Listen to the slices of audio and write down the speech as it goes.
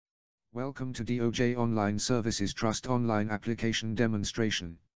Welcome to DOJ Online Services Trust Online Application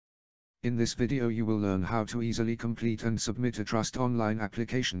Demonstration. In this video you will learn how to easily complete and submit a Trust Online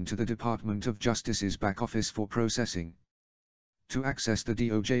application to the Department of Justice's back office for processing. To access the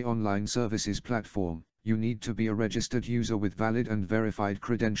DOJ Online Services platform, you need to be a registered user with valid and verified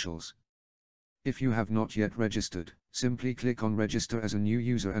credentials. If you have not yet registered, simply click on Register as a new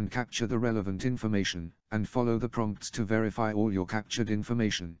user and capture the relevant information, and follow the prompts to verify all your captured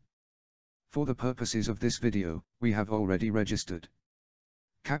information. For the purposes of this video, we have already registered.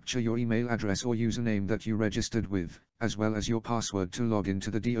 Capture your email address or username that you registered with, as well as your password to log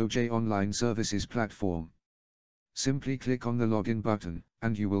into the DOJ Online Services platform. Simply click on the Login button,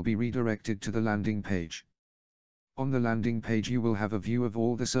 and you will be redirected to the landing page. On the landing page you will have a view of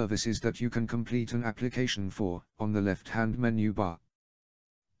all the services that you can complete an application for, on the left-hand menu bar.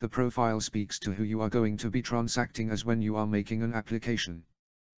 The profile speaks to who you are going to be transacting as when you are making an application.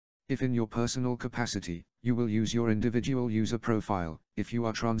 If in your personal capacity, you will use your individual user profile. If you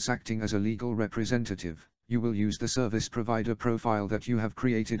are transacting as a legal representative, you will use the service provider profile that you have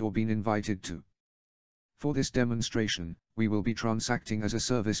created or been invited to. For this demonstration, we will be transacting as a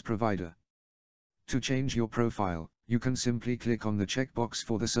service provider. To change your profile, you can simply click on the checkbox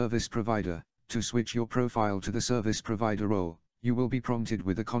for the service provider. To switch your profile to the service provider role, you will be prompted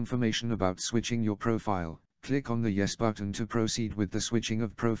with a confirmation about switching your profile. Click on the Yes button to proceed with the switching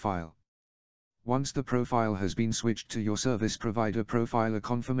of profile. Once the profile has been switched to your service provider profile, a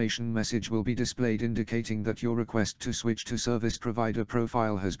confirmation message will be displayed indicating that your request to switch to service provider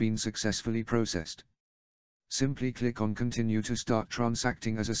profile has been successfully processed. Simply click on Continue to start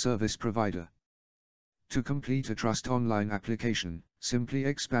transacting as a service provider. To complete a Trust Online application, simply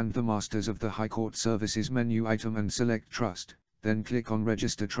expand the Masters of the High Court Services menu item and select Trust, then click on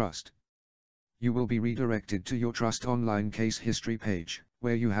Register Trust. You will be redirected to your Trust Online case history page,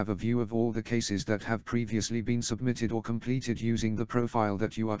 where you have a view of all the cases that have previously been submitted or completed using the profile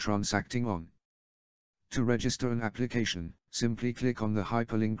that you are transacting on. To register an application, simply click on the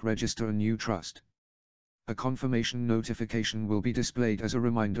hyperlink Register a New Trust. A confirmation notification will be displayed as a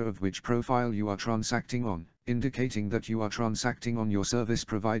reminder of which profile you are transacting on, indicating that you are transacting on your service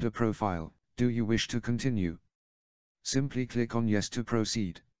provider profile. Do you wish to continue? Simply click on Yes to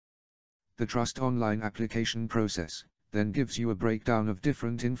proceed. The Trust Online application process then gives you a breakdown of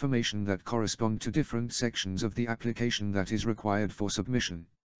different information that correspond to different sections of the application that is required for submission.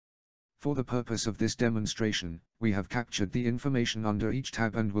 For the purpose of this demonstration, we have captured the information under each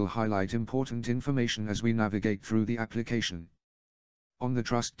tab and will highlight important information as we navigate through the application. On the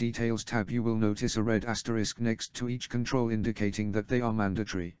Trust Details tab you will notice a red asterisk next to each control indicating that they are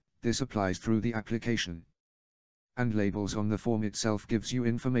mandatory. This applies through the application. And labels on the form itself gives you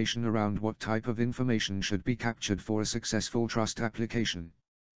information around what type of information should be captured for a successful trust application.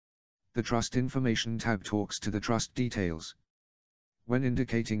 The Trust Information tab talks to the trust details. When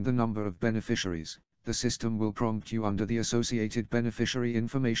indicating the number of beneficiaries, the system will prompt you under the associated beneficiary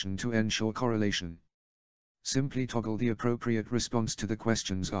information to ensure correlation. Simply toggle the appropriate response to the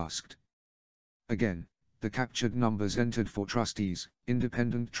questions asked. Again, the captured numbers entered for trustees,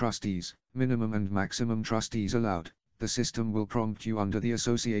 independent trustees, minimum and maximum trustees allowed. The system will prompt you under the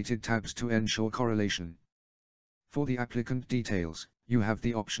associated tabs to ensure correlation. For the applicant details, you have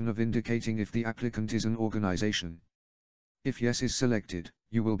the option of indicating if the applicant is an organization. If yes is selected,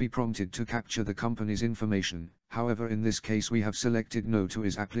 you will be prompted to capture the company's information. However, in this case we have selected No to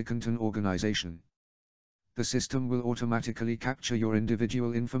is applicant an organization. The system will automatically capture your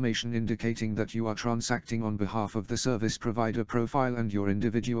individual information indicating that you are transacting on behalf of the service provider profile and your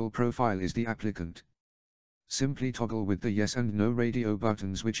individual profile is the applicant. Simply toggle with the Yes and No radio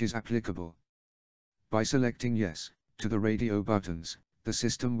buttons which is applicable. By selecting Yes to the radio buttons, the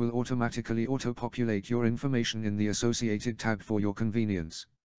system will automatically auto-populate your information in the associated tab for your convenience.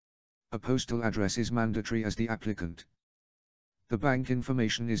 A postal address is mandatory as the applicant. The bank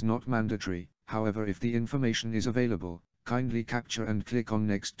information is not mandatory. However, if the information is available, kindly capture and click on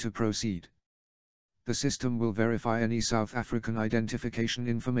Next to proceed. The system will verify any South African identification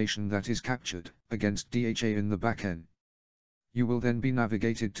information that is captured against DHA in the backend. You will then be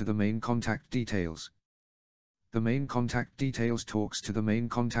navigated to the main contact details. The main contact details talks to the main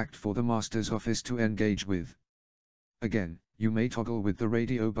contact for the master's office to engage with. Again, you may toggle with the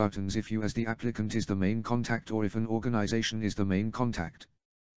radio buttons if you as the applicant is the main contact or if an organization is the main contact.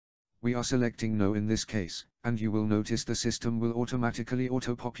 We are selecting No in this case, and you will notice the system will automatically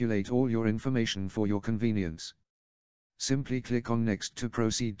auto-populate all your information for your convenience. Simply click on Next to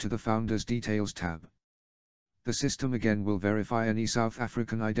proceed to the Founder's Details tab. The system again will verify any South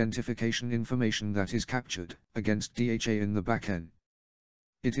African identification information that is captured against DHA in the backend.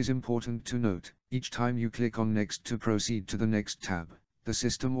 It is important to note, each time you click on Next to proceed to the next tab, the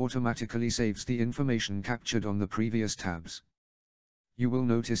system automatically saves the information captured on the previous tabs. You will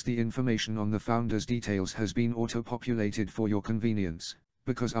notice the information on the founder's details has been auto-populated for your convenience,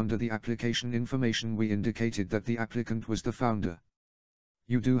 because under the application information we indicated that the applicant was the founder.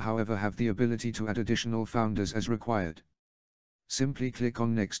 You do however have the ability to add additional founders as required. Simply click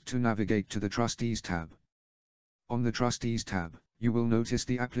on Next to navigate to the Trustees tab. On the Trustees tab, you will notice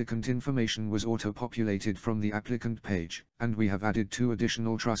the applicant information was auto-populated from the applicant page, and we have added 2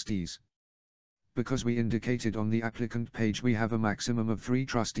 additional trustees. Because we indicated on the applicant page we have a maximum of 3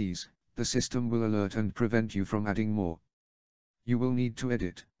 trustees, the system will alert and prevent you from adding more. You will need to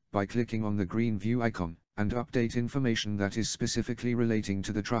edit, by clicking on the green view icon, and update information that is specifically relating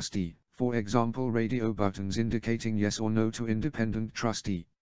to the trustee, for example radio buttons indicating yes or no to independent trustee.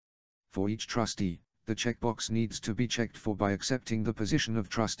 For each trustee, the checkbox needs to be checked for by accepting the position of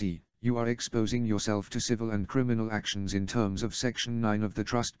trustee. You are exposing yourself to civil and criminal actions in terms of Section 9 of the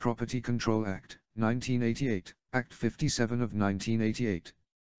Trust Property Control Act, 1988, Act 57 of 1988.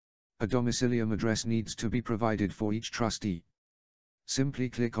 A domicilium address needs to be provided for each trustee. Simply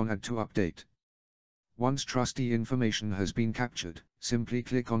click on Add to update. Once trustee information has been captured, simply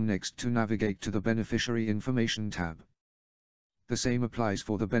click on Next to navigate to the Beneficiary Information tab. The same applies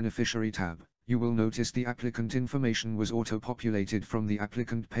for the Beneficiary tab. You will notice the applicant information was auto-populated from the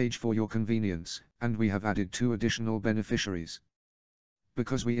applicant page for your convenience, and we have added 2 additional beneficiaries.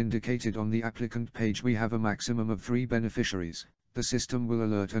 Because we indicated on the applicant page we have a maximum of 3 beneficiaries, the system will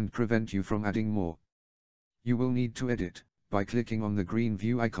alert and prevent you from adding more. You will need to edit, by clicking on the green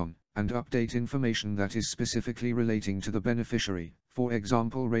view icon, and update information that is specifically relating to the beneficiary, for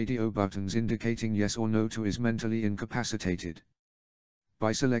example radio buttons indicating yes or no to is mentally incapacitated.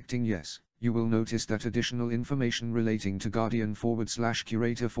 By selecting yes, you will notice that additional information relating to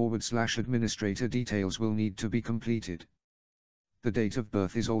guardian/curator/administrator details will need to be completed. The date of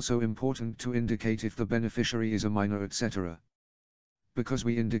birth is also important to indicate if the beneficiary is a minor, etc. Because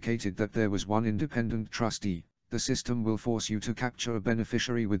we indicated that there was 1 independent trustee, the system will force you to capture a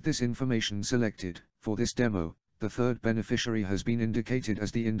beneficiary with this information selected. For this demo, the 3rd beneficiary has been indicated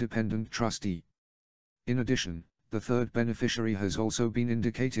as the independent trustee. In addition, the 3rd beneficiary has also been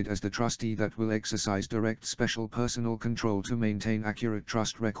indicated as the trustee that will exercise direct special personal control to maintain accurate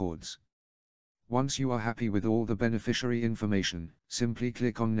trust records. Once you are happy with all the beneficiary information, simply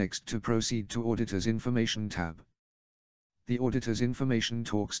click on Next to proceed to Auditor's Information tab. The Auditor's Information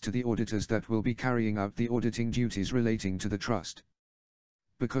talks to the auditors that will be carrying out the auditing duties relating to the trust.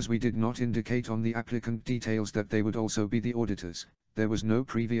 Because we did not indicate on the applicant details that they would also be the auditors, there was no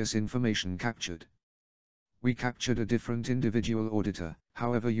previous information captured. We captured a different individual auditor,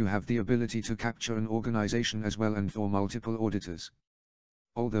 however you have the ability to capture an organization as well and for multiple auditors.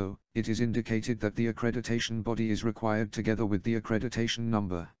 Although, it is indicated that the accreditation body is required together with the accreditation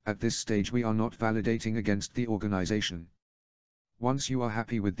number, at this stage we are not validating against the organization. Once you are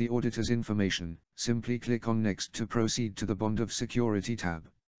happy with the auditor's information, simply click on Next to proceed to the Bond of Security tab.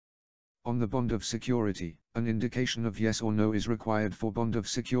 On the Bond of Security, an indication of yes or no is required for Bond of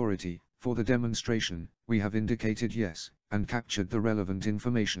Security. For the demonstration, we have indicated yes, and captured the relevant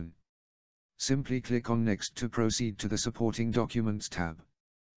information. Simply click on Next to proceed to the Supporting Documents tab.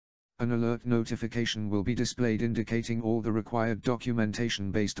 An alert notification will be displayed indicating all the required documentation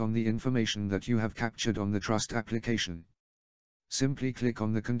based on the information that you have captured on the trust application. Simply click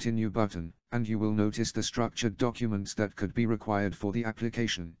on the Continue button, and you will notice the structured documents that could be required for the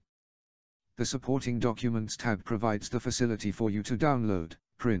application. The Supporting Documents tab provides the facility for you to download,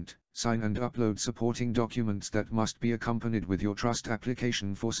 print, sign and upload supporting documents that must be accompanied with your trust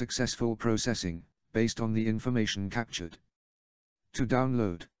application for successful processing, based on the information captured. To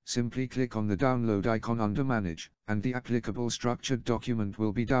download, simply click on the download icon under Manage, and the applicable structured document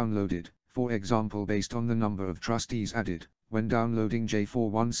will be downloaded, for example based on the number of trustees added. When downloading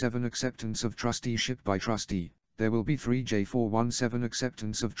J417 Acceptance of Trusteeship by Trustee, there will be 3 J417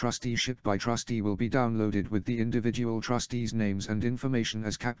 Acceptance of Trusteeship by Trustee will be downloaded with the individual trustees' names and information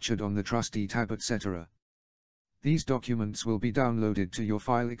as captured on the Trustee tab, etc. These documents will be downloaded to your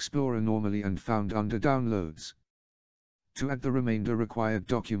File Explorer normally and found under Downloads. To add the remainder required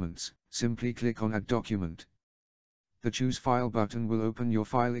documents, simply click on Add Document. The Choose File button will open your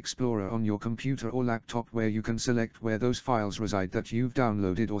File Explorer on your computer or laptop where you can select where those files reside that you've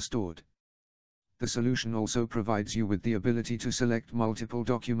downloaded or stored. The solution also provides you with the ability to select multiple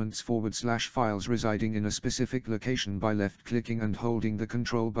documents /files residing in a specific location by left-clicking and holding the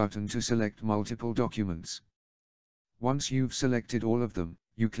Control button to select multiple documents. Once you've selected all of them,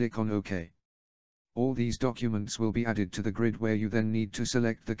 you click on OK. All these documents will be added to the grid where you then need to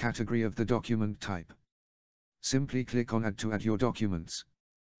select the category of the document type. Simply click on Add to add your documents.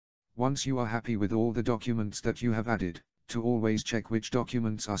 Once you are happy with all the documents that you have added, to always check which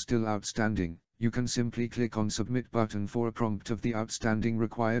documents are still outstanding, you can simply click on Submit button for a prompt of the outstanding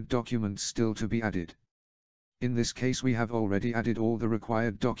required documents still to be added. In this case we have already added all the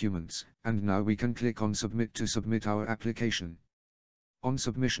required documents, and now we can click on Submit to submit our application. On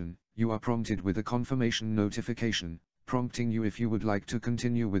submission, you are prompted with a confirmation notification, prompting you if you would like to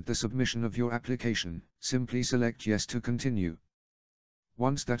continue with the submission of your application. Simply select Yes to continue.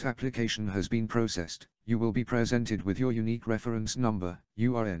 Once that application has been processed, you will be presented with your unique reference number,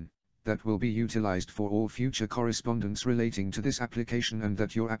 URN, that will be utilized for all future correspondence relating to this application and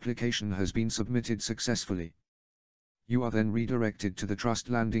that your application has been submitted successfully. You are then redirected to the Trust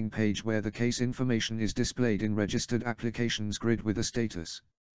landing page where the case information is displayed in Registered Applications grid with a status.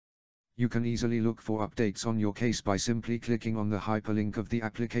 You can easily look for updates on your case by simply clicking on the hyperlink of the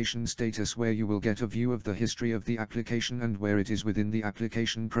application status where you will get a view of the history of the application and where it is within the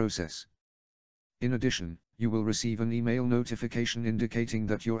application process. In addition, you will receive an email notification indicating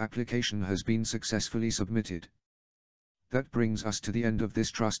that your application has been successfully submitted. That brings us to the end of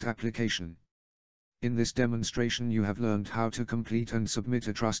this trust application. In this demonstration you have learned how to complete and submit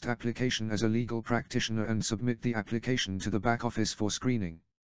a trust application as a legal practitioner and submit the application to the back office for screening.